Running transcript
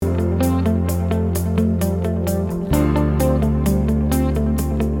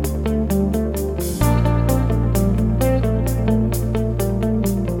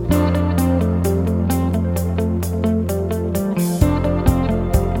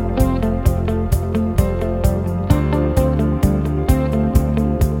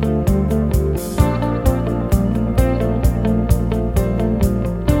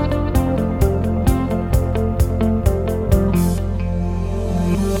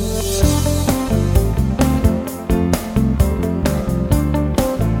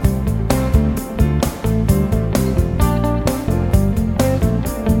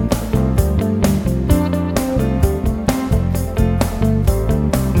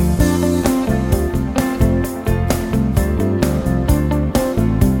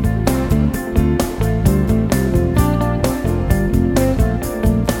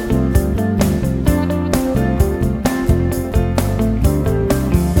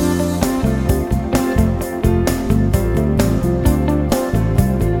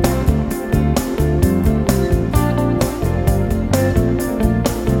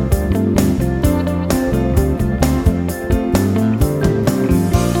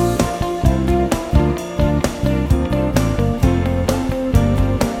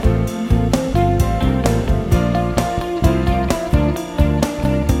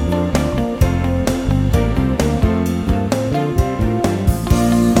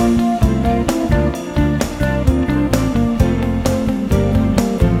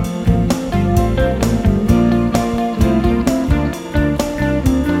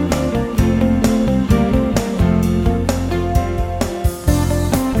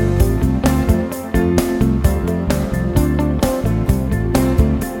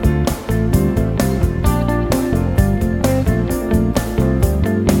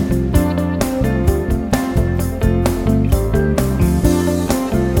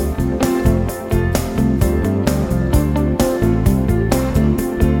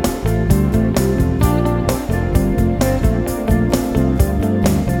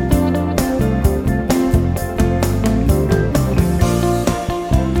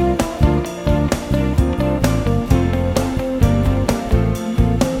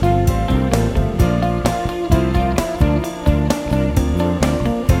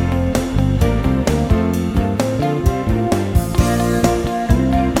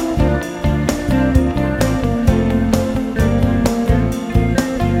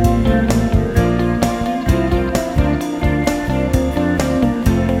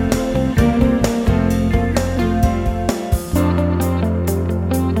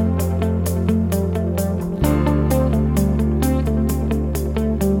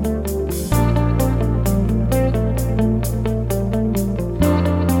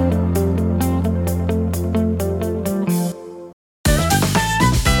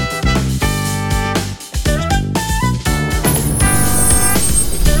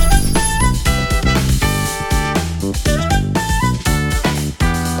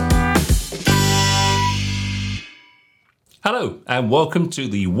and welcome to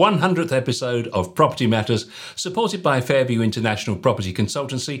the 100th episode of Property Matters, supported by Fairview International Property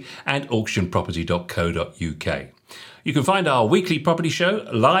Consultancy and auctionproperty.co.uk. You can find our weekly property show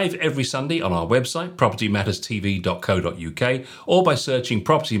live every Sunday on our website, propertymatterstv.co.uk, or by searching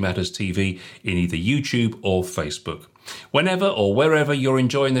Property Matters TV in either YouTube or Facebook. Whenever or wherever you're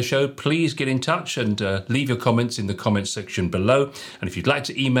enjoying the show, please get in touch and leave your comments in the comments section below. And if you'd like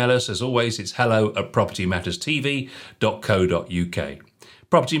to email us, as always, it's hello@propertymatterstv.co.uk.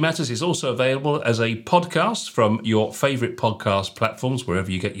 Property Matters is also available as a podcast from your favourite podcast platforms, wherever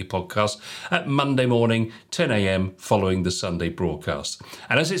you get your podcasts, at Monday morning, 10 a.m, following the Sunday broadcast.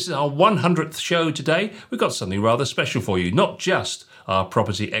 And as it's our 100th show today, we've got something rather special for you. Not just our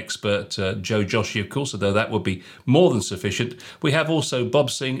property expert, Joe Joshi, of course, although that would be more than sufficient. We have also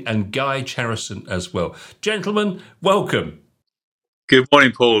Bob Singh and Guy Charrison as well. Gentlemen, welcome. Good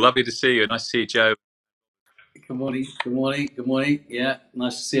morning, Paul. Lovely to see you. Nice to see you, Joe. Good morning. Yeah,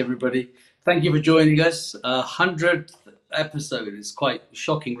 nice to see everybody. Thank you for joining us. 100th episode. It's quite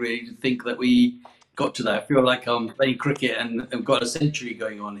shocking, really, to think that we got to that. I feel like I'm playing cricket and I've got a century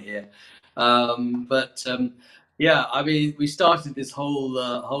going on here. Yeah, I mean, we started this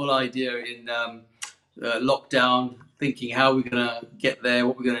whole idea in lockdown, thinking how we're going to get there,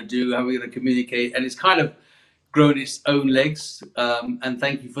 what we're going to do, how we're going to communicate, and it's kind of grown its own legs, and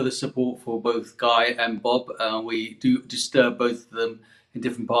thank you for the support for both Guy and Bob. We do disturb both of them in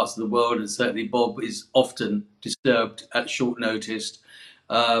different parts of the world, and certainly Bob is often disturbed at short notice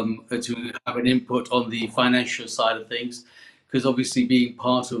to have an input on the financial side of things, because obviously being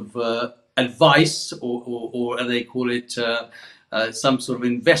part of advice or as they call it, some sort of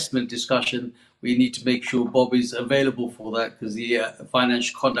investment discussion, we need to make sure Bob is available for that, because the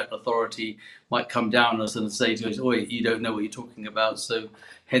Financial Conduct Authority might come down on us and say to us, "Oi, you don't know what you're talking about." So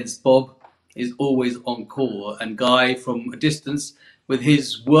hence Bob is always on call, and Guy from a distance with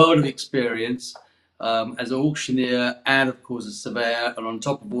his world of experience as an auctioneer and of course a surveyor, and on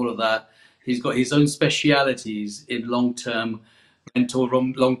top of all of that, he's got his own specialities in long-term rental,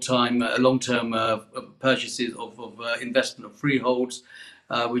 long-term purchases of investment of freeholds,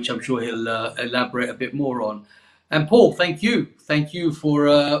 which I'm sure he'll elaborate a bit more on. And Paul, thank you for,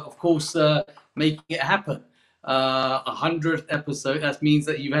 of course, making it happen. 100th episode. That means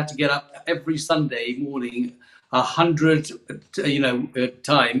that you had to get up every Sunday morning 100,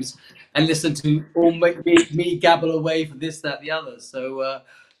 times and listen to or make me gabble away for this, that, the other. So,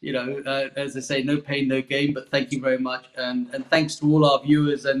 as I say, no pain, no gain. But thank you very much, and thanks to all our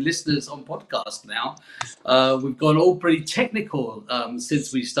viewers and listeners on podcast. Now, we've gone all pretty technical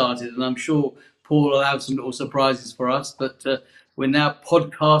since we started, and I'm sure Paul will have some little surprises for us. But we're now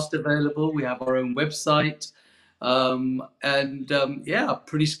podcast available. We have our own website.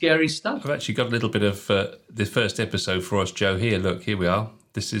 Pretty scary stuff. I've actually got a little bit of the first episode for us, Joe. Look, here we are.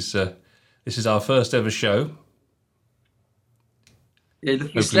 This is our first ever show. Yeah,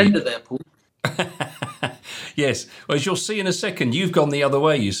 looking slender there, Paul. Yes. Well, as you'll see in a second, you've gone the other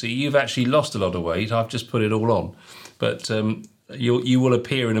way, you see. You've actually lost a lot of weight. I've just put it all on. But you will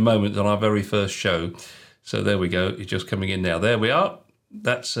appear in a moment on our very first show. So there we go. You're just coming in now. There we are.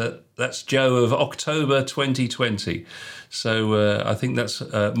 That's Joe of October 2020. So I think that's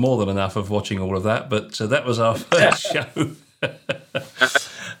more than enough of watching all of that. But that was our first show.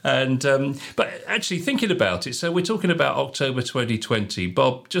 And but actually thinking about it, so we're talking about October 2020.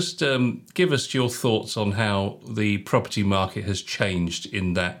 Bob, just give us your thoughts on how the property market has changed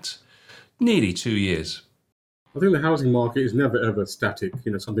in that nearly 2 years. I think the housing market is never ever static.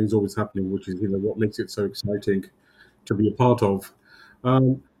 Something's always happening, which is what makes it so exciting to be a part of.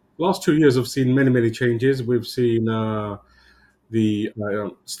 Last 2 years have seen many changes. We've seen the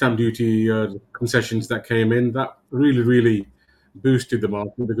stamp duty concessions that came in. That really boosted the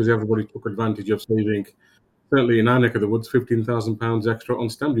market because everybody took advantage of saving, certainly in our neck of the woods, £15,000 extra on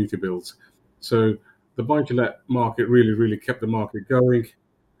stamp duty bills. So the buy-to-let market really kept the market going.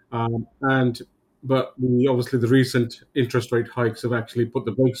 But obviously the recent interest rate hikes have actually put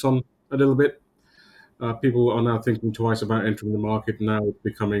the brakes on a little bit. People are now thinking twice about entering the market. Now it's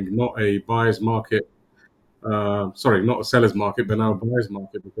becoming not a buyer's market, not a seller's market, but now a buyer's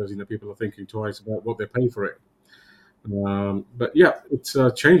market, because people are thinking twice about what they pay for it. But yeah, it's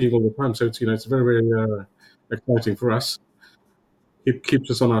changing all the time. So it's very exciting for us. It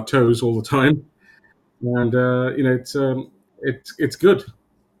keeps us on our toes all the time, and it's good.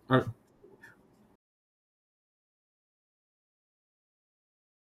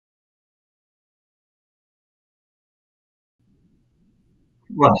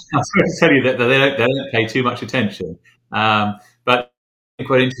 Well, I'm sorry to tell you that they don't pay too much attention. But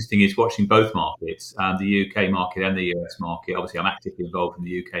quite interesting is watching both markets, the UK market and the US market. Obviously, I'm actively involved in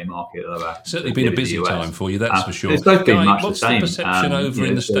the UK market. Certainly been a busy time for you, that's for sure. It's both been Guy, much what's the same. perception over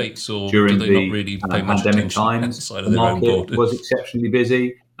in the States, or do during they the not really pay much pandemic attention times, outside the of their own market borders? was exceptionally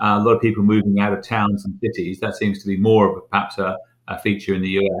busy. A lot of people moving out of towns and cities. That seems to be more of perhaps a feature in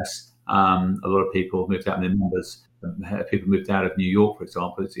the US. A lot of people moved out in their numbers. People moved out of New York, for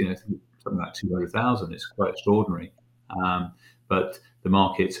example. It's something like 200,000. It's quite extraordinary. But the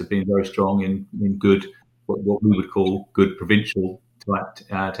markets have been very strong in good, what we would call good provincial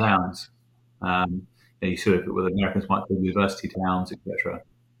type towns. You sort of what Americans might call university towns, etc.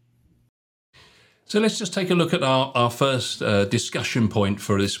 So let's just take a look at our first discussion point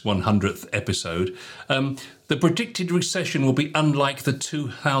for this 100th episode. The predicted recession will be unlike the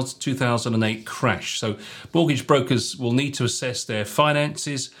 2008 crash. So mortgage brokers will need to assess their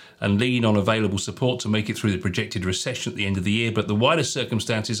finances and lean on available support to make it through the projected recession at the end of the year. But the wider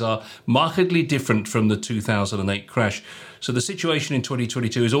circumstances are markedly different from the 2008 crash. So the situation in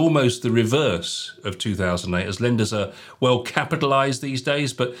 2022 is almost the reverse of 2008, as lenders are well capitalised these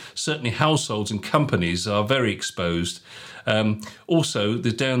days, but certainly households and companies are very exposed. Also, the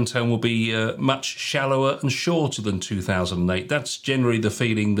downturn will be much shallower and shorter than 2008. That's generally the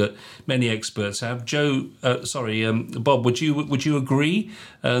feeling that many experts have. Bob, would you agree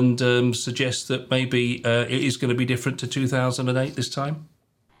and suggest that maybe it is going to be different to 2008 this time?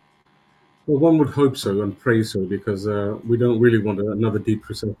 Well, one would hope so and pray so, because we don't really want another deep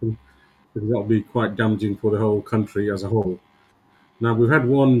recession, because that will be quite damaging for the whole country as a whole. Now, we've had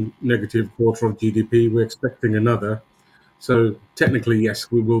one negative quarter of GDP. We're expecting another. So technically, yes,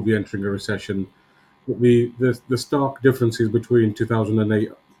 we will be entering a recession. But the stark differences between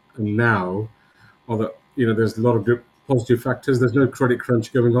 2008 and now are that there's a lot of positive factors. There's no credit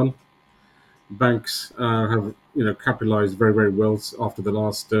crunch going on. Banks have capitalized very, very well after the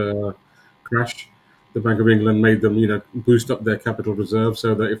last crash. The Bank of England made them boost up their capital reserve,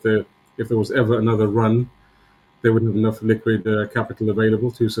 so that if there was ever another run, they would have enough liquid capital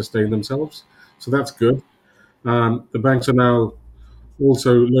available to sustain themselves. So that's good. The banks are now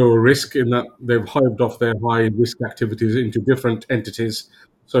also lower risk in that they've hived off their high risk activities into different entities.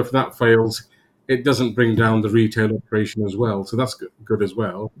 So if that fails, it doesn't bring down the retail operation as well. So that's good as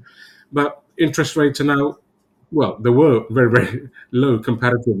well. But interest rates are now, well, they were very, very low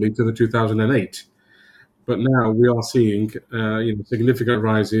comparatively to the 2008. But now we are seeing significant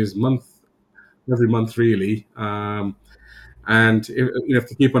rises every month, really. And if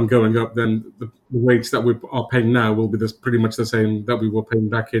they keep on going up, then the rates that we are paying now will be pretty much the same that we were paying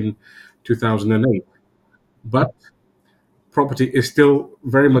back in 2008. But property is still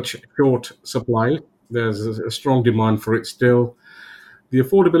very much short supply. There's a strong demand for it still. The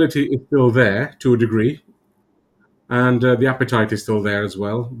affordability is still there to a degree, and the appetite is still there as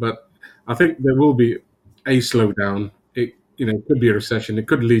well. But I think there will be a slowdown. It could be a recession. It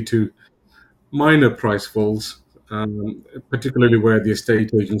could lead to minor price falls, particularly where the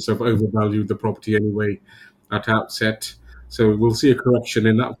estate agents have overvalued the property anyway at outset. So we'll see a correction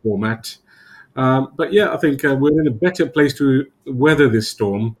in that format. But yeah, I think we're in a better place to weather this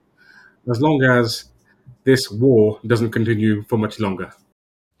storm, as long as this war doesn't continue for much longer.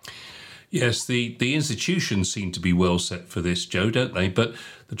 Yes, the institutions seem to be well set for this, Joe, don't they? But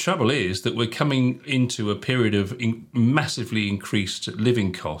the trouble is that we're coming into a period of massively increased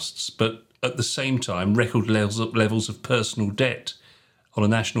living costs, but at the same time, record levels of personal debt on a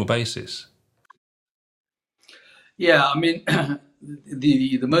national basis. Yeah, I mean,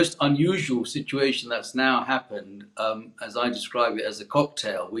 the most unusual situation that's now happened, as I describe it, as a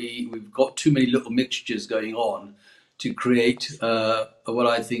cocktail. We've got too many little mixtures going on to create what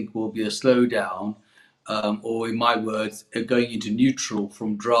I think will be a slowdown, or in my words, going into neutral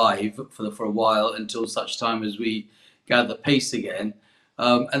from drive for a while, until such time as we gather pace again.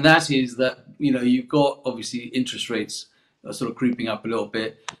 And that is that you've got obviously interest rates sort of creeping up a little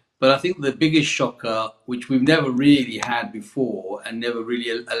bit. But I think the biggest shocker, which we've never really had before and never really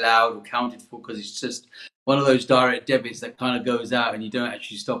allowed or counted for, because it's just one of those direct debits that kind of goes out and you don't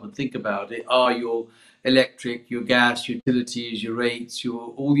actually stop and think about it, are your electric, your gas, utilities, your rates,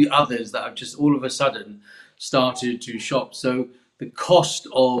 all the others that have just all of a sudden started to shop. So the cost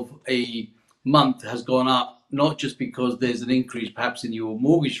of a month has gone up, not just because there's an increase perhaps in your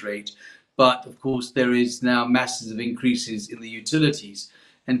mortgage rate, but of course there is now massive increases in the utilities.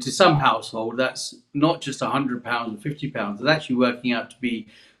 And to some household, that's not just £100 or £50. It's actually working out to be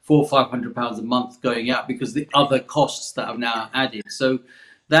 £400 or £500 a month going out, because the other costs that have now added. So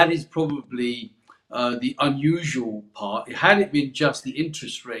that is probably the unusual part. Had it been just the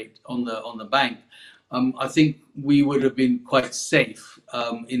interest rate on the bank, I think we would have been quite safe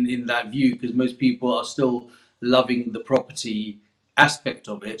in that view, because most people are still loving the property aspect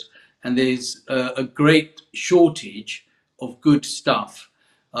of it, and there's a great shortage of good stuff,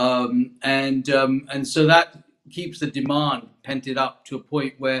 and so that keeps the demand pented up to a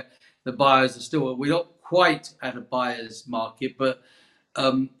point where the buyers are still, we're not quite at a buyer's market, but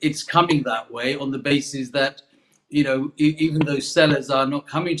it's coming that way on the basis that, even though sellers are not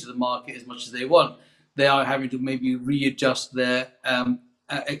coming to the market as much as they want, they are having to maybe readjust their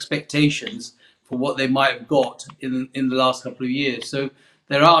expectations for what they might have got in the last couple of years. So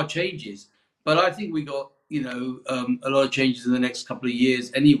there are changes, but I think we got a lot of changes in the next couple of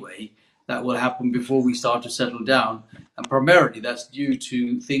years anyway that will happen before we start to settle down, and primarily that's due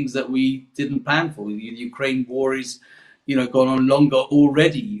to things that we didn't plan for. The Ukraine war is gone on longer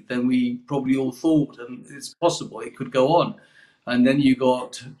already than we probably all thought, and it's possible it could go on. And then you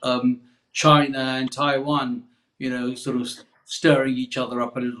got China and Taiwan, sort of stirring each other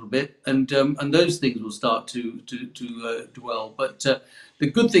up a little bit, and those things will start to dwell. But the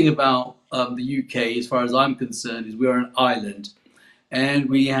good thing about the UK, as far as I'm concerned, is we're an island, and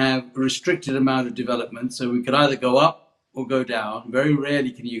we have a restricted amount of development, so we can either go up or go down. Very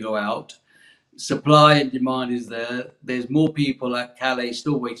rarely can you go out. Supply and demand is there. There's more people at Calais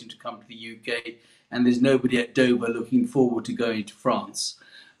still waiting to come to the UK, and there's nobody at Dover looking forward to going to France.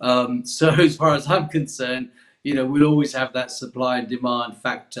 So as far as I'm concerned, we'll always have that supply and demand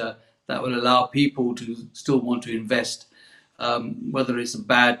factor that will allow people to still want to invest. Whether it's a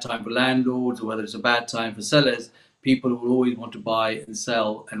bad time for landlords or whether it's a bad time for sellers, people will always want to buy and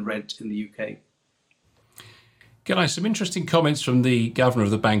sell and rent in the UK. Guy, some interesting comments from the Governor of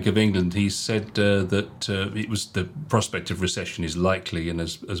the Bank of England. He said that it was the prospect of recession is likely, and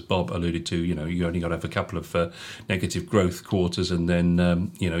as Bob alluded to, you only got to have a couple of negative growth quarters, and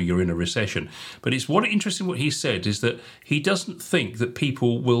then you're in a recession. But it's interesting what he said is that he doesn't think that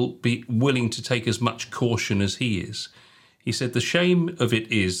people will be willing to take as much caution as he is. He said the shame of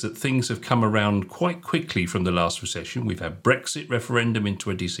it is that things have come around quite quickly from the last recession. We've had Brexit referendum in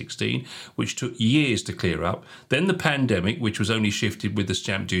 2016, which took years to clear up. Then the pandemic, which was only shifted with the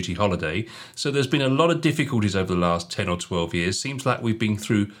stamp duty holiday. So there's been a lot of difficulties over the last 10 or 12 years. Seems like we've been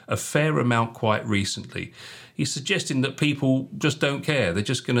through a fair amount quite recently. He's suggesting that people just don't care. They're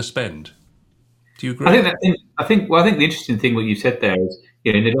just going to spend. Do you agree? I think the interesting thing what you said there is,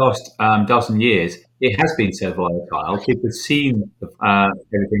 in the last dozen years, it has been so volatile. People have seen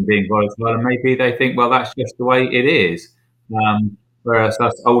everything being volatile, and maybe they think, well, that's just the way it is. Whereas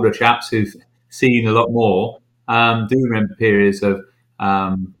us older chaps who've seen a lot more do remember periods of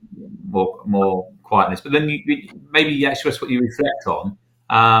more quietness. But then maybe that's just what you reflect on.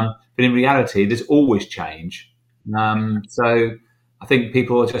 But in reality, there's always change. So I think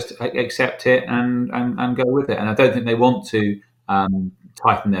people just accept it and go with it. And I don't think they want to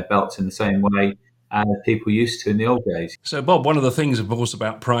tighten their belts in the same way as people used to in the old days. So, Bob, one of the things, of course,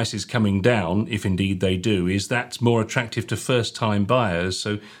 about prices coming down, if indeed they do, is that's more attractive to first-time buyers.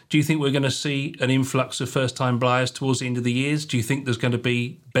 So do you think we're going to see an influx of first-time buyers towards the end of the years? Do you think there's going to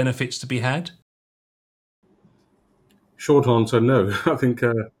be benefits to be had? Short answer, no. I think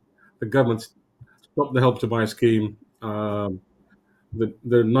the government stopped the Help to Buy scheme. The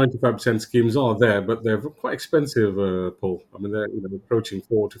 95% schemes are there, but they're quite expensive, Paul. I mean, they're approaching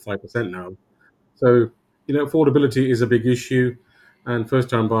 4 to 5% now. So, affordability is a big issue, and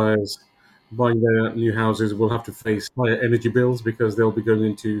first-time buyers buying their new houses will have to face higher energy bills because they'll be going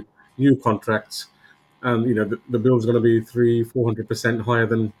into new contracts, and the bill's going to be 300-400% higher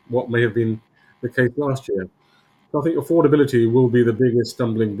than what may have been the case last year. So I think affordability will be the biggest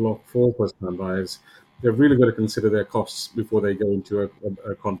stumbling block for first-time buyers. They've really got to consider their costs before they go into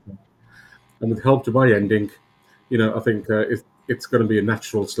a contract. And with Help to Buy ending, I think it's going to be a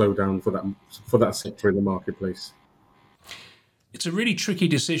natural slowdown for that sector in the marketplace. It's a really tricky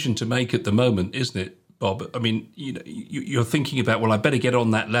decision to make at the moment, isn't it, Bob? I mean, you're thinking about, well, I better get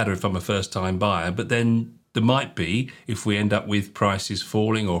on that ladder if I'm a first-time buyer, but then there might be, if we end up with prices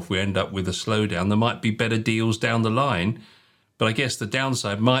falling or if we end up with a slowdown, there might be better deals down the line. But I guess the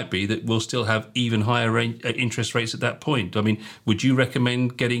downside might be that we'll still have even higher interest rates at that point. I mean, would you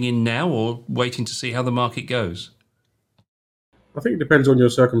recommend getting in now or waiting to see how the market goes? I think it depends on your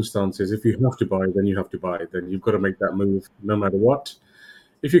circumstances. If you have to buy, then you have to buy. Then you've got to make that move no matter what.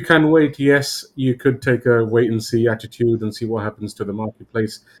 If you can wait, yes, you could take a wait-and-see attitude and see what happens to the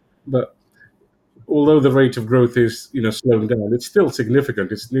marketplace. But although the rate of growth is slowing down, it's still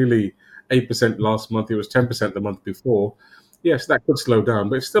significant. It's nearly 8% last month. It was 10% the month before. Yes, that could slow down,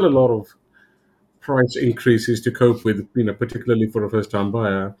 but it's still a lot of price increases to cope with, particularly for a first-time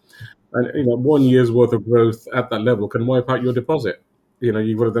buyer. And 1 year's worth of growth at that level can wipe out your deposit.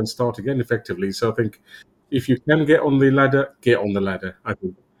 You've got to then start again effectively. So I think if you can get on the ladder, get on the ladder. I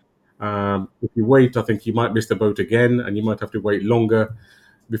think if you wait, I think you might miss the boat again, and you might have to wait longer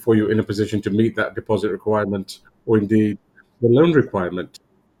before you're in a position to meet that deposit requirement or indeed the loan requirement.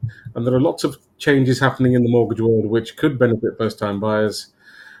 And there are lots of changes happening in the mortgage world which could benefit first-time buyers.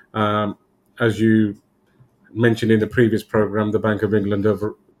 As you mentioned in the previous program, the Bank of England have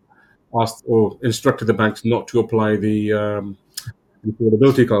asked or instructed the banks not to apply the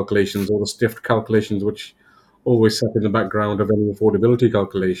affordability calculations or the stiff calculations, which always sat in the background of any affordability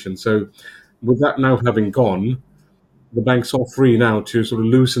calculation. So with that now having gone, the banks are free now to sort of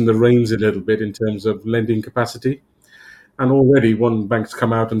loosen the reins a little bit in terms of lending capacity. And already one bank's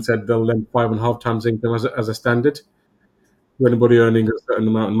come out and said they'll lend 5.5 times income as a standard. To anybody earning a certain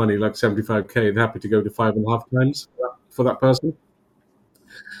amount of money, like 75K, they're happy to go to 5.5 times for that person.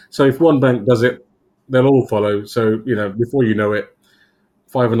 So if one bank does it, they'll all follow. So, before you know it,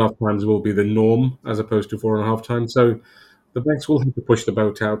 5.5 times will be the norm as opposed to 4.5 times. So the banks will have to push the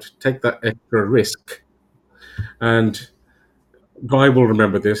boat out, take that extra risk. And Guy will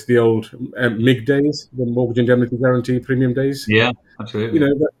remember this, the old MIG days, the mortgage indemnity guarantee premium days. Yeah, absolutely.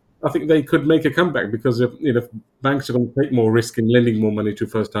 I think they could make a comeback because if banks are going to take more risk in lending more money to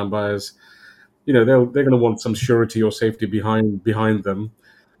first-time buyers, they're going to want some surety or safety behind them.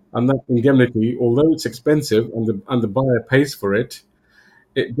 And that indemnity, although it's expensive and the buyer pays for it,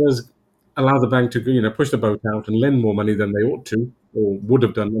 it does allow the bank to push the boat out and lend more money than they ought to or would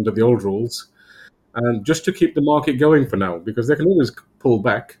have done under the old rules, and just to keep the market going for now, because they can always pull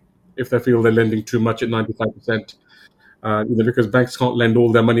back if they feel they're lending too much at 95%. Because banks can't lend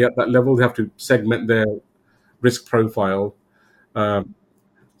all their money at that level, they have to segment their risk profile.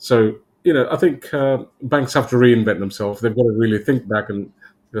 So I think banks have to reinvent themselves. They've got to really think back and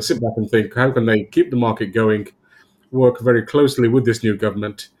sit back and think, how can they keep the market going, work very closely with this new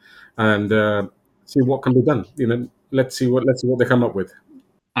government, and see what can be done. Let's see what they come up with.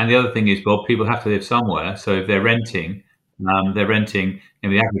 And the other thing is, Bob, people have to live somewhere. So if they're renting, the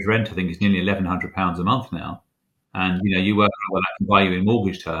average rent, I think, is nearly £1,100 a month now. And, you work out what that can buy you in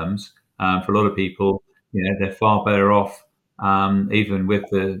mortgage terms. For a lot of people, they're far better off, even with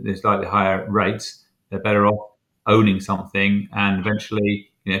the slightly higher rates, they're better off owning something and eventually,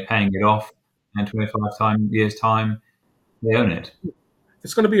 paying it off. And 25 years' time, they own it.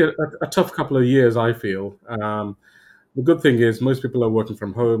 It's going to be a tough couple of years, I feel. The good thing is most people are working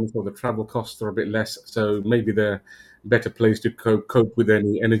from home, so the travel costs are a bit less. So maybe they're better placed to cope with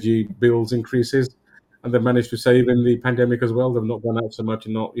any energy bills increases. And they've managed to save in the pandemic as well. They've not gone out so much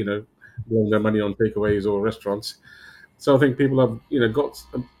and not, blowing their money on takeaways or restaurants. So I think people have, got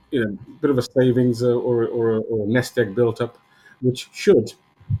a bit of a savings or a nest egg built up, which should,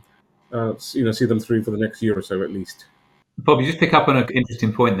 see them through for the next year or so at least. Bob, you just pick up on an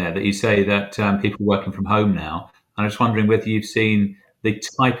interesting point there that you say that people are working from home now. And I'm just wondering whether you've seen the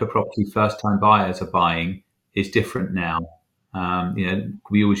type of property first-time buyers are buying is different now.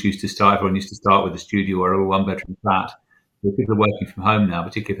 We always everyone used to start with a studio or a one-bedroom flat. But people are working from home now,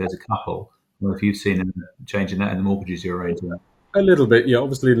 particularly if there's a couple. Or if you've seen a change in that in the mortgages you're raising. A little bit, yeah.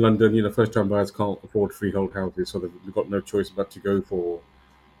 Obviously in London, first-time buyers can't afford freehold houses, so they've got no choice but to go for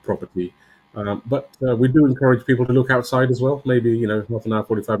property. But we do encourage people to look outside as well. Maybe, half an hour,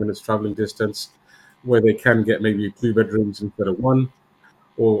 45 minutes traveling distance, where they can get maybe 2 bedrooms instead of 1,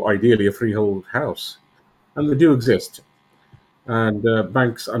 or ideally a freehold house. And they do exist. And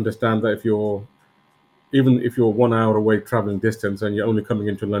banks understand that even if you're 1 hour away traveling distance and you're only coming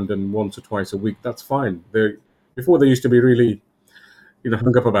into London once or twice a week, that's fine. Before they used to be really,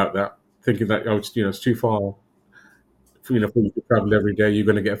 hung up about that, thinking that it's too far, for you to travel every day. You're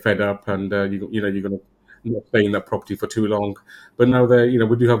going to get fed up, and you're going to not stay in that property for too long. But now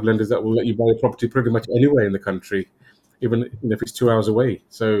we do have lenders that will let you buy a property pretty much anywhere in the country, even if it's 2 hours away.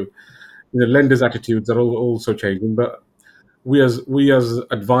 So lenders' attitudes are also changing, but we as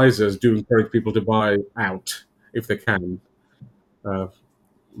advisors do encourage people to buy out if they can.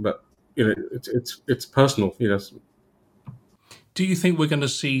 But it's personal. Do you think we're going to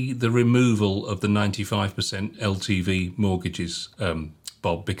see the removal of the 95% LTV mortgages,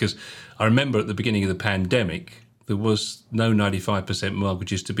 Bob? Because I remember at the beginning of the pandemic, there was no 95%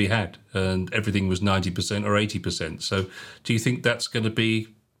 mortgages to be had, and everything was 90% or 80%. So do you think that's going to be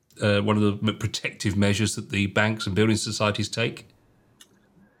one of the protective measures that the banks and building societies take?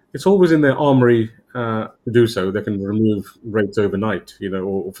 It's always in their armory to do so. They can remove rates overnight,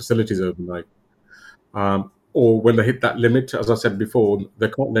 or facilities overnight. Or when they hit that limit, as I said before, they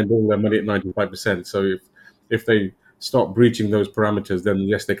can't lend all their money at 95%. So if they start breaching those parameters, then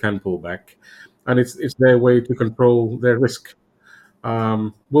yes, they can pull back, and it's their way to control their risk.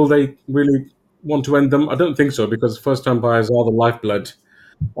 Will they really want to end them? I don't think so, because first-time buyers are the lifeblood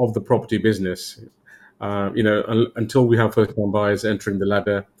of the property business. Until we have first-time buyers entering the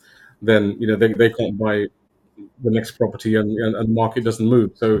ladder, then they can't buy the next property, and the market doesn't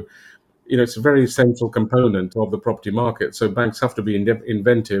move. So it's a very central component of the property market. So banks have to be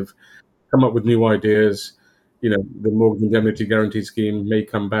inventive, come up with new ideas. The mortgage indemnity guarantee scheme may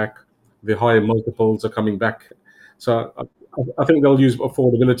come back. The higher multiples are coming back. So I think they'll use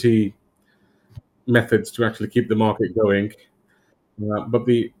affordability methods to actually keep the market going. But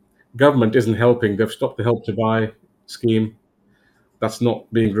the government isn't helping. They've stopped the Help to Buy scheme. That's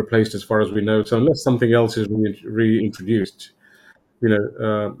not being replaced as far as we know. So unless something else is reintroduced,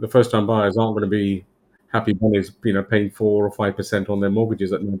 the first-time buyers aren't going to be happy bunnies, paying 4 or 5% on their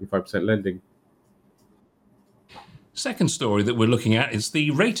mortgages at 95% lending. Second story that we're looking at is the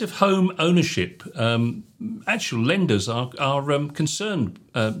rate of home ownership. Actual lenders are concerned,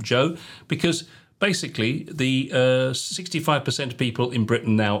 Joe, because basically the 65% of people in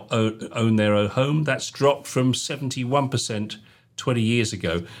Britain now own their own home. That's dropped from 71% 20 years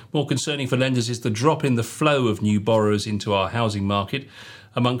ago. More concerning for lenders is the drop in the flow of new borrowers into our housing market,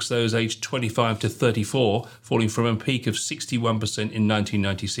 amongst those aged 25 to 34, falling from a peak of 61% in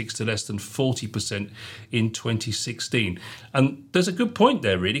 1996 to less than 40% in 2016. And there's a good point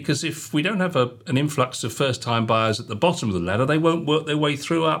there, really, because if we don't have an influx of first-time buyers at the bottom of the ladder, they won't work their way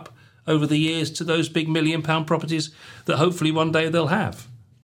through up over the years to those big £1 million properties that hopefully one day they'll have.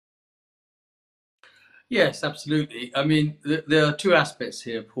 Yes, absolutely. I mean, there are two aspects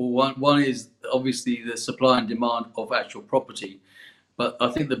here, Paul. One is obviously the supply and demand of actual property. But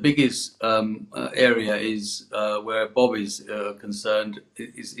I think the biggest area is where Bob is concerned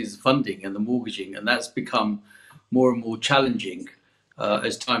is funding and the mortgaging, and that's become more and more challenging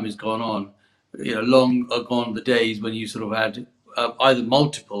as time has gone on. Long are gone the days when you sort of had either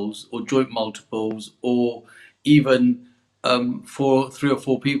multiples or joint multiples, or even for 3 or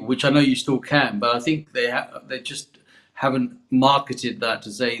 4 people, which I know you still can, but I think they just haven't marketed that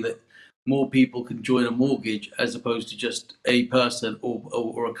to say that more people can join a mortgage as opposed to just a person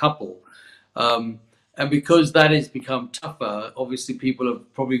or a couple. And because that has become tougher, obviously people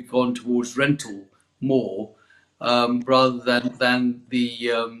have probably gone towards rental more rather than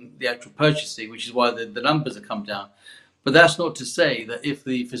the actual purchasing, which is why the numbers have come down. But that's not to say that if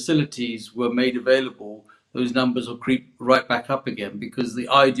the facilities were made available, those numbers will creep right back up again, because the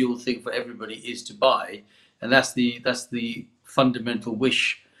ideal thing for everybody is to buy, and that's the fundamental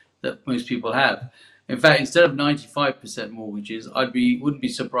wish that most people have. In fact, instead of 95% mortgages, wouldn't be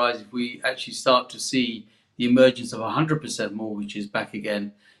surprised if we actually start to see the emergence of 100% mortgages back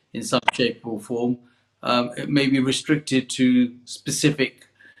again in some shape or form. It may be restricted to specific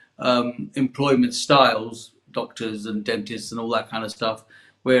employment styles, doctors and dentists and all that kind of stuff,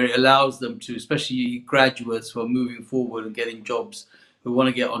 where it allows them to, especially graduates who are moving forward and getting jobs, who want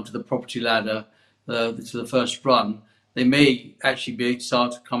to get onto the property ladder to the first run, they may actually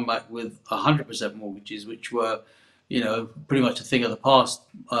start to come back with 100% mortgages, which were, pretty much a thing of the past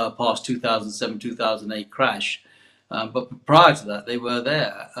 2007, 2008 crash. But prior to that, they were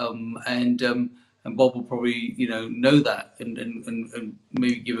there, and Bob will probably, know that and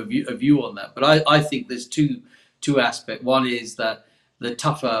maybe give a view on that. But I think there's two aspects. One is that the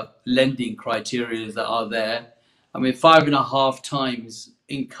tougher lending criteria that are there. I mean, 5.5 times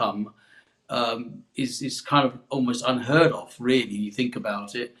income is kind of almost unheard of, really. You think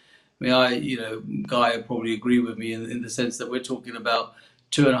about it. I mean, Guy would probably agree with me in the sense that we're talking about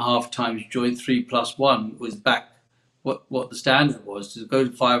 2.5 times joint. 3 + 1 was back what the standard was. To go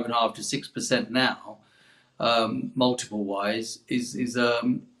to 5.5 to 6% now, multiple wise, is a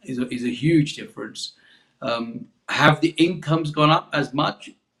huge difference. Have the incomes gone up as much?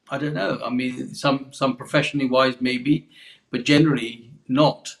 I don't know. I mean, some professionally wise maybe, but generally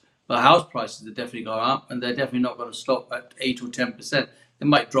not. But house prices have definitely gone up, and they're definitely not going to stop at 8 or 10%. They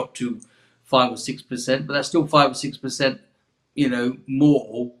might drop to 5 or 6%, but that's still 5 or 6%,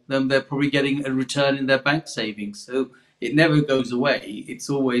 more than they're probably getting a return in their bank savings. So it never goes away. It's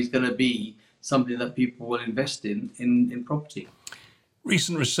always going to be something that people will invest in property.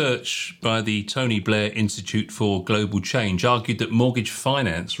 Recent research by the Tony Blair Institute for Global Change argued that mortgage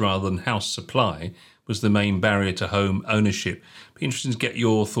finance rather than house supply was the main barrier to home ownership. Be interesting to get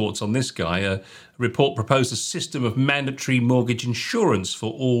your thoughts on this, Guy. A report proposed a system of mandatory mortgage insurance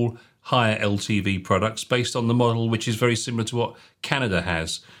for all higher LTV products based on the model which is very similar to what Canada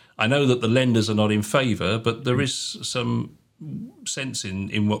has. I know that the lenders are not in favour, but there is some sense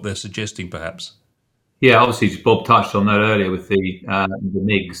in what they're suggesting, perhaps. Yeah, obviously, Bob touched on that earlier with the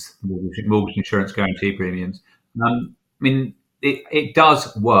MIGs, mortgage insurance guarantee premiums. I mean, it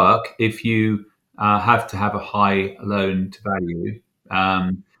does work if you have to have a high loan to value.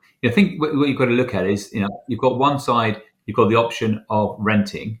 I think what you've got to look at is, you've got one side, you've got the option of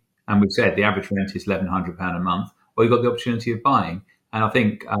renting, and we've said the average rent is £1,100 a month, or you've got the opportunity of buying. And I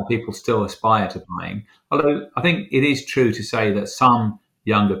think people still aspire to buying. Although I think it is true to say that some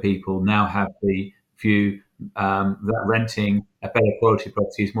younger people now have the view that renting a better quality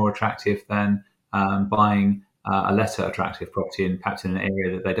property is more attractive than buying a lesser attractive property, and perhaps in an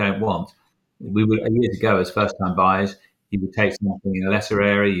area that they don't want. We would years ago, as first-time buyers, you would take something in a lesser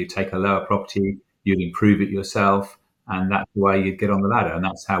area, you'd take a lower property, you'd improve it yourself, and that's the way you'd get on the ladder, and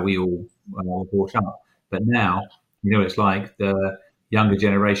that's how we all were brought up. But now, it's like the younger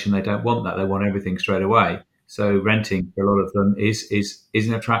generation; they don't want that; they want everything straight away. So renting for a lot of them is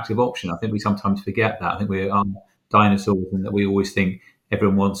an attractive option. I think we sometimes forget that. I think we are dinosaurs, and that we always think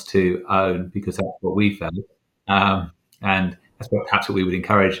everyone wants to own because that's what we felt, and that's perhaps what we would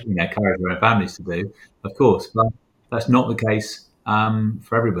encourage our families to do, of course. But that's not the case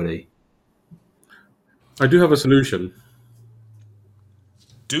for everybody. I do have a solution.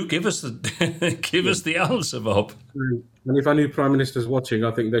 Do give us the answer, Bob. And if any Prime Minister's watching,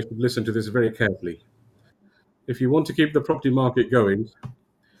 I think they should listen to this very carefully. If you want to keep the property market going,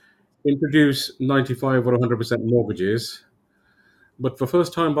 introduce 95 or 100% mortgages, but for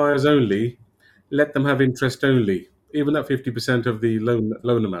first-time buyers only, let them have interest only, even at 50% of the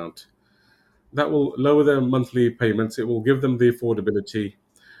loan amount. That will lower their monthly payments. It will give them the affordability,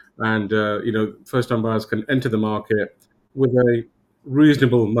 and first-time buyers can enter the market with a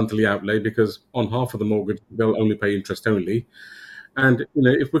reasonable monthly outlay, because on half of the mortgage they'll only pay interest only. And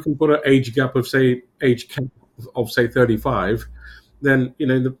if we can put an age gap of say 35, then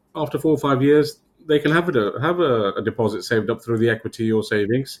after 4 or 5 years they can have a deposit saved up through the equity or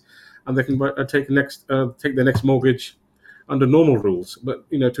savings, and they can take the next mortgage under normal rules. But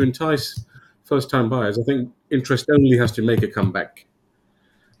to entice first-time buyers, I think interest only has to make a comeback,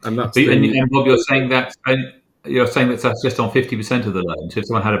 and that's. And Bob, you're saying that's just on 50% of the loan. So if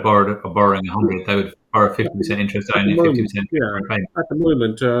someone had borrowing 100, they would borrow 50% interest only, 50%. Yeah, at the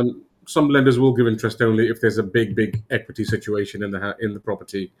moment, some lenders will give interest only if there's a big equity situation in the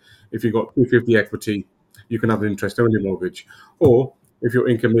property. If you've got 250 equity, you can have an interest only mortgage, or if your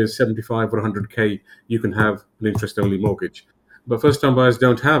income is 75 or 100k, you can have an interest only mortgage. But first-time buyers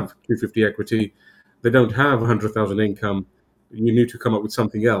don't have 250 equity, they don't have 100,000 income. You need to come up with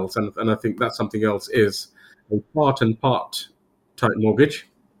something else, and I think that something else is a part and part type mortgage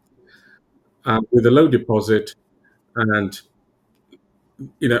with a low deposit, and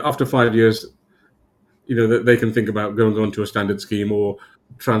after 5 years, they can think about going on to a standard scheme or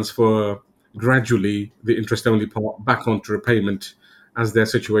transfer gradually the interest only part back onto repayment as their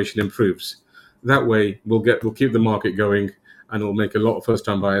situation improves. That way, we'll keep the market going, and it'll make a lot of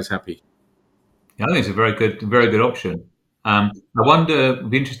first-time buyers happy. Yeah, I think it's a very good option. I wonder, it'd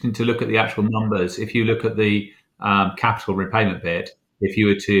be interesting to look at the actual numbers. If you look at the capital repayment bit, if you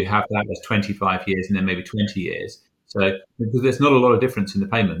were to have that as 25 years and then maybe 20 years, so because there's not a lot of difference in the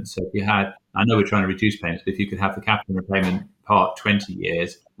payments. So if you had, I know we're trying to reduce payments, but if you could have the capital repayment part 20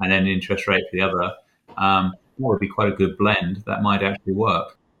 years and then interest rate for the other, that would be quite a good blend. That might actually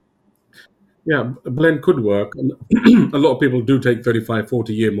work. Yeah, a blend could work. A lot of people do take 35,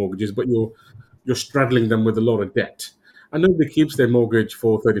 40-year mortgages, but you're straddling them with a lot of debt. And nobody keeps their mortgage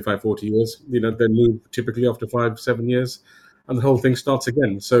for 35, 40 years. They move typically after 5, 7 years, and the whole thing starts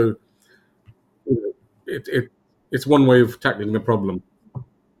again. So it's one way of tackling the problem.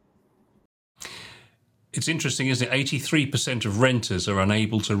 It's interesting, isn't it? 83% of renters are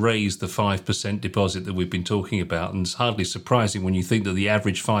unable to raise the 5% deposit that we've been talking about, and it's hardly surprising when you think that the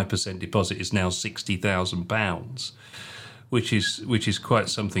average 5% deposit is now £60,000, which is quite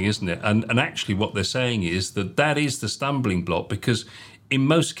something, isn't it? And actually, what they're saying is that is the stumbling block, because in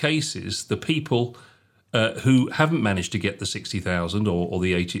most cases, the people who haven't managed to get the 60,000 or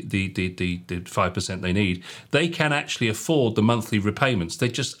the 5% they need, they can actually afford the monthly repayments. They're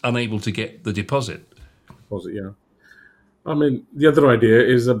just unable to get the deposit. Yeah. I mean, the other idea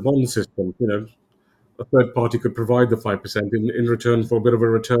is a bond system. A third party could provide the 5% in return for a bit of a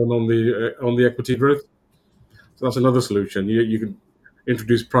return on the equity growth. So that's another solution. You can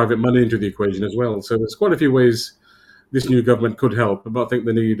introduce private money into the equation as well. So there's quite a few ways this new government could help, but I think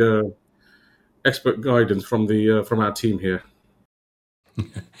they need expert guidance from our team here.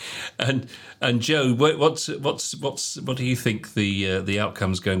 And Joe, what do you think the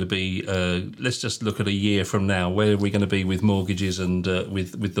outcome's going to be? Let's just look at a year from now. Where are we going to be with mortgages and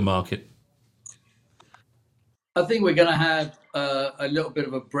with the market? I think we're going to have a little bit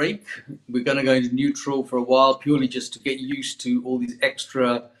of a break. We're going to go into neutral for a while, purely just to get used to all these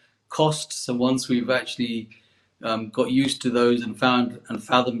extra costs. And once we've actually got used to those and found and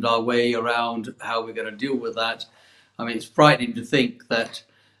fathomed our way around how we're going to deal with that, I mean, it's frightening to think that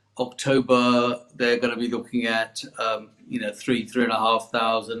October they're going to be looking at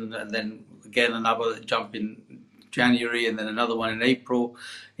 3,500, and then again another jump in January, and then another one in April.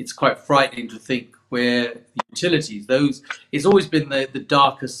 It's quite frightening to think where the utilities, those, it's always been the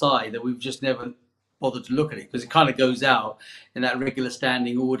darker side that we've just never bothered to look at it, because it kind of goes out in that regular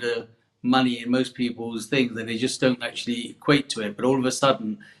standing order money in most people's things, and they just don't actually equate to it. But all of a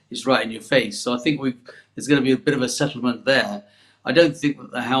sudden, it's right in your face. So I think there's going to be a bit of a settlement there. I don't think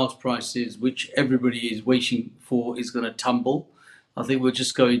that the house prices, which everybody is waiting for, is going to tumble. I think we're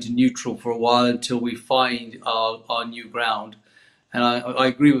just going to neutral for a while until we find our new ground. And I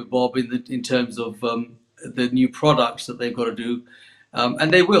agree with Bob in terms of the new products that they've got to do,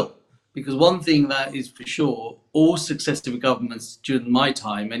 and they will. Because one thing that is for sure, all successive governments during my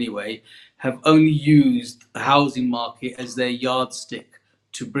time anyway have only used the housing market as their yardstick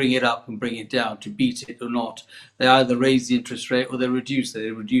to bring it up and bring it down, to beat it or not. They either raise the interest rate or they reduce it.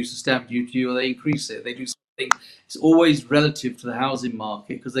 They reduce the stamp duty or they increase it. They do something. It's always relative to the housing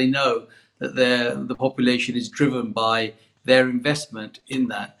market, because they know that the population is driven by their investment in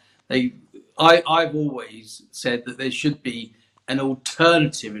that. I've always said that there should be an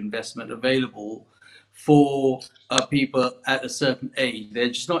alternative investment available for people at a certain age. They're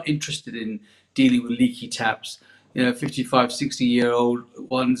just not interested in dealing with leaky taps. 55, 60-year-old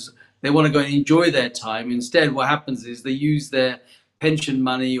ones, they want to go and enjoy their time. Instead, what happens is they use their pension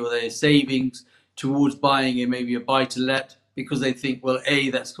money or their savings towards buying maybe a buy-to-let, because they think, well, A,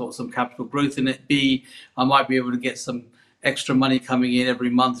 that's got some capital growth in it. B, I might be able to get some extra money coming in every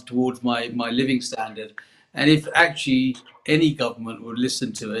month towards my living standard. And if actually any government would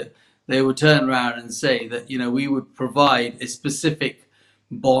listen to it, they would turn around and say that, we would provide a specific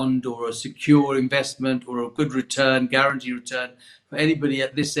bond or a secure investment or a good return, guaranteed return for anybody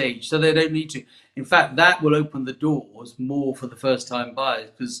at this age. So they don't need to. In fact, that will open the doors more for the first-time buyers,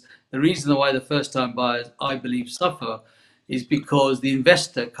 because the reason why the first-time buyers, I believe, suffer is because the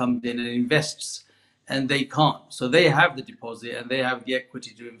investor comes in and invests and they can't. So they have the deposit and they have the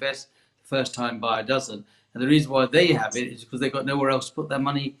equity to invest. The first-time buyer doesn't. And the reason why they have it is because they've got nowhere else to put their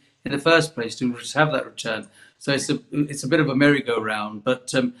money in the first place to just have that return. So it's a bit of a merry-go-round.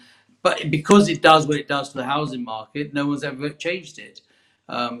 But because it does what it does to the housing market, no one's ever changed it.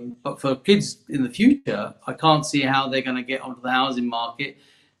 But for kids in the future, I can't see how they're going to get onto the housing market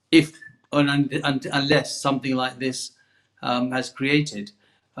unless something like this has been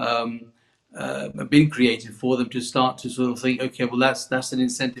created for them to start to sort of think, okay, well, that's an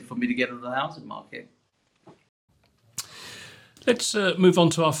incentive for me to get into the housing market. Let's move on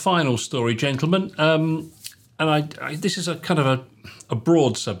to our final story, gentlemen. And this is a kind of a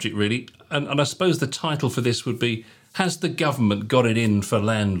broad subject, really. And I suppose the title for this would be, has the government got it in for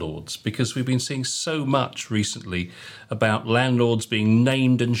landlords? Because we've been seeing so much recently about landlords being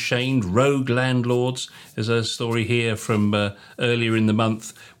named and shamed, rogue landlords. There's a story here from earlier in the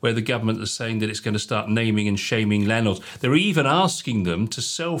month where the government is saying that it's going to start naming and shaming landlords. They're even asking them to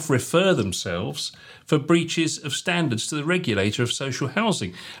self-refer themselves for breaches of standards to the regulator of social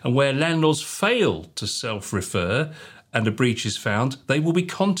housing. And where landlords fail to self-refer and a breach is found, they will be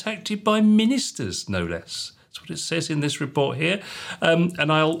contacted by ministers, no less. That's what it says in this report here. And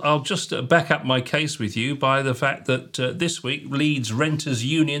I'll just back up my case with you by the fact that this week Leeds Renters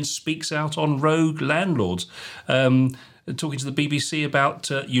Union speaks out on rogue landlords. Talking to the BBC about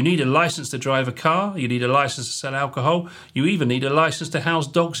you need a licence to drive a car, you need a licence to sell alcohol, you even need a licence to house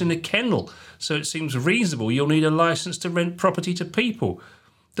dogs in a kennel. So it seems reasonable you'll need a licence to rent property to people.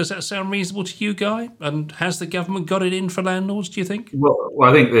 Does that sound reasonable to you, Guy? And has the government got it in for landlords, do you think? Well,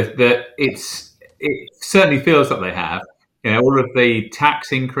 I think that it certainly feels like they have. All of the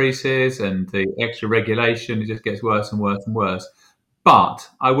tax increases and the extra regulation, it just gets worse and worse and worse. But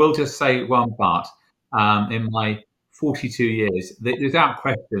I will just say one but. In my 42 years, without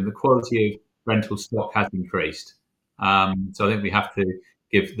question, the quality of rental stock has increased. So I think we have to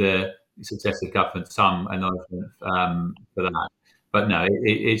give the successive government some acknowledgement for that. But no,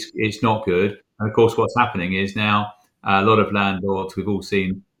 it's not good. And of course, what's happening is now a lot of landlords, we've all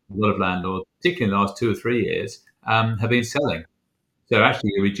seen a lot of landlords, particularly in the last 2 or 3 years, have been selling. So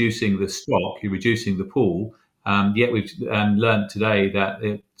actually, you're reducing the stock, you're reducing the pool. Yet we've learned today that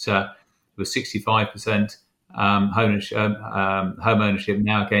it was 65% home ownership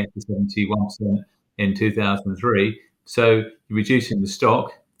now against the 71% in 2003. So you're reducing the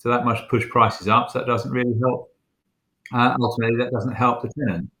stock, so that must push prices up. So that doesn't really help ultimately that doesn't help the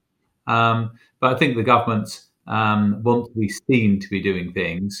tenant. But I think the government want to be seen to be doing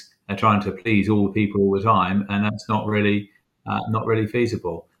things and trying to please all the people all the time, and that's not really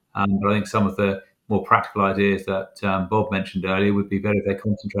feasible. But I think some of the more practical ideas that Bob mentioned earlier would be better if they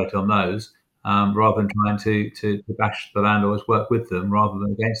concentrate on those rather than trying to bash the landlords, work with them rather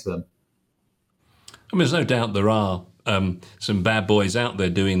than against them. I mean, there's no doubt there are some bad boys out there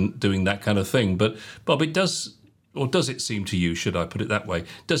doing that kind of thing. But Bob, it does, or does it seem to you? Should I put it that way?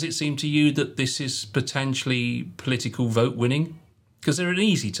 Does it seem to you that this is potentially political vote winning? Because they're an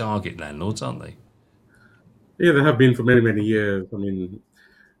easy target, landlords, aren't they? Yeah, they have been for many, many years. I mean,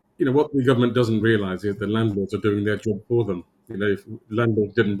 what the government doesn't realise is the landlords are doing their job for them. If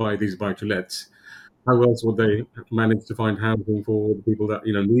landlords didn't buy these buy-to-lets, how else would they manage to find housing for the people that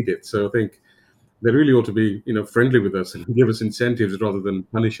need it? So I think they really ought to be friendly with us and give us incentives rather than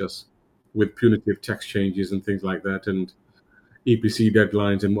punish us with punitive tax changes and things like that, and EPC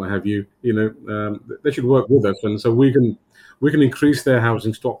deadlines and what have you. They should work with us, and so we can increase their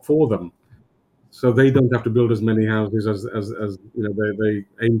housing stock for them, so they don't have to build as many houses as they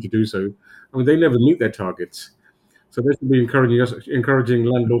aim to do so. I mean, they never meet their targets, so they should be encouraging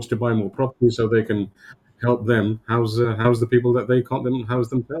landlords to buy more property so they can help them house the people that they can't house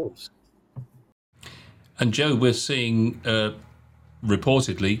themselves. And Joe, we're seeing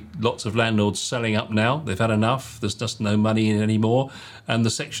reportedly lots of landlords selling up now. They've had enough. There's just no money in anymore, and the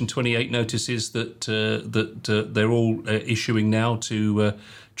Section 28 notices that they're all issuing now to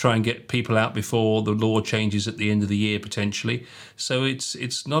try and get people out before the law changes at the end of the year potentially. So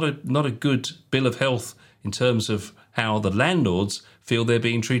it's not a good bill of health in terms of how the landlords feel they're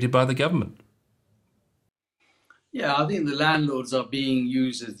being treated by the government. Yeah, I think the landlords are being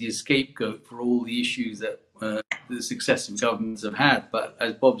used as the scapegoat for all the issues that the successive governments have had. But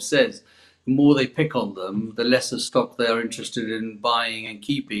as Bob says, the more they pick on them, the lesser stock they are interested in buying and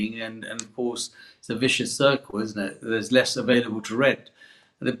keeping. And of course, it's a vicious circle, isn't it? There's less available to rent.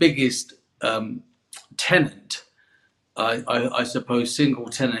 The biggest tenant, I suppose, single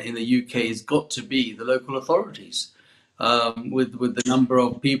tenant in the UK has got to be the local authorities, with the number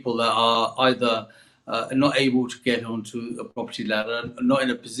of people that are either not able to get onto a property ladder, not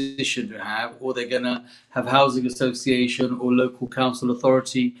in a position to have, or they're going to have housing association or local council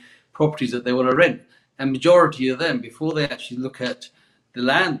authority properties that they want to rent. And majority of them, before they actually look at the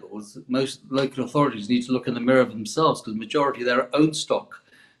landlords, most local authorities need to look in the mirror of themselves, because the majority of their own stock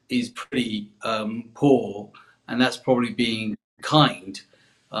is pretty poor, and that's probably being kind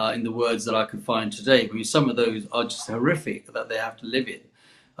in the words that I could find today. I mean, some of those are just horrific that they have to live in.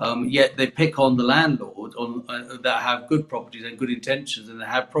 Yet they pick on the landlord that have good properties and good intentions, and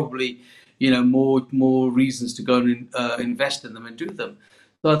have probably, more reasons to go and invest in them and do them.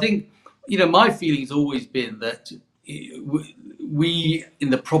 So I think, my feeling's always been that we in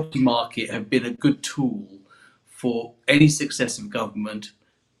the property market have been a good tool for any successive government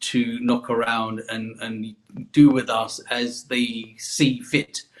to knock around and do with us as they see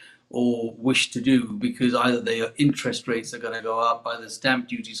fit or wish to do, because either their interest rates are going to go up, either stamp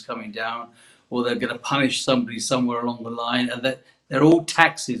duties coming down, or they're going to punish somebody somewhere along the line, and that they're all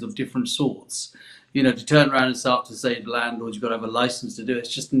taxes of different sorts. To turn around and start to say to landlords, you've got to have a license to do it,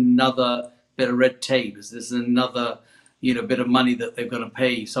 it's just another bit of red tape. There's another bit of money that they're going to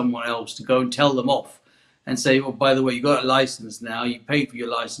pay someone else to go and tell them off and say, well, by the way, you got a license now, you paid for your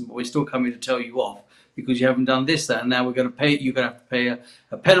license, but we're still coming to tell you off because you haven't done this, that, and now we're going to pay. You're going to have to pay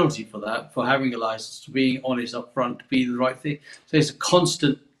a penalty for that, for having a license, to being honest up front, to be the right thing. So it's a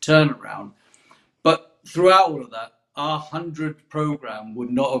constant turnaround. But throughout all of that, our 100 program would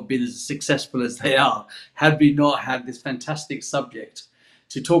not have been as successful as they are had we not had this fantastic subject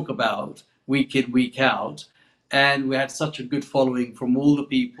to talk about week in, week out. And we had such a good following from all the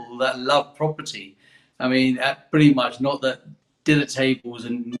people that love property. I mean, pretty much, not that dinner tables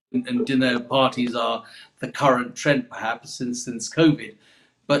and dinner parties are the current trend perhaps since COVID,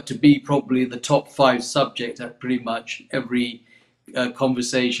 but to be probably the top 5 subject at pretty much every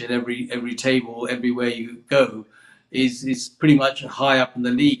conversation, every table, everywhere you go, is pretty much high up in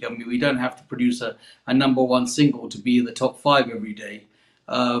the league. I mean, we don't have to produce a number 1 single to be in the top 5 every day,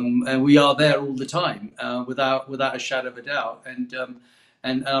 and we are there all the time without a shadow of a doubt.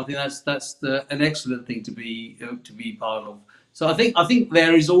 And I think that's an excellent thing to be part of. So I think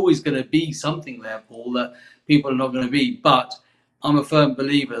there is always going to be something there, Paul, that people are not going to be. But I'm a firm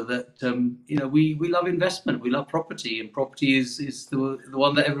believer that we love investment, we love property, and property is the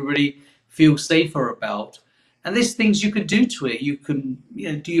one that everybody feels safer about. And there's things you can do to it. You can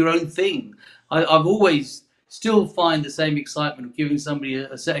do your own thing. I've always still find the same excitement of giving somebody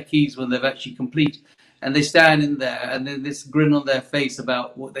a set of keys when they've actually complete and they stand in there, and then this grin on their face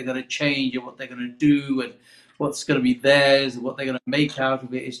about what they're going to change and what they're going to do and what's going to be theirs and what they're going to make out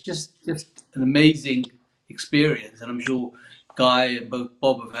of it. It's just an amazing experience, and I'm sure Guy and both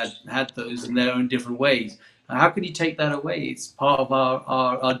Bob have had those in their own different ways. How can you take that away? It's part of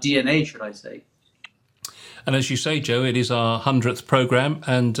our DNA, should I say. And as you say, Joe, it is our 100th programme,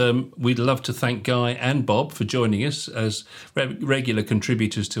 and we'd love to thank Guy and Bob for joining us as regular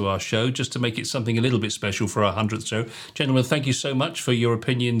contributors to our show, just to make it something a little bit special for our 100th show. Gentlemen, thank you so much for your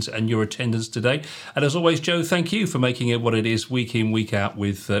opinions and your attendance today. And as always, Joe, thank you for making it what it is week in, week out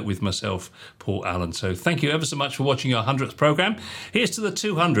with myself, Paul Allen. So thank you ever so much for watching our 100th programme. Here's to the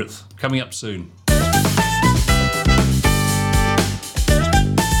 200th, coming up soon.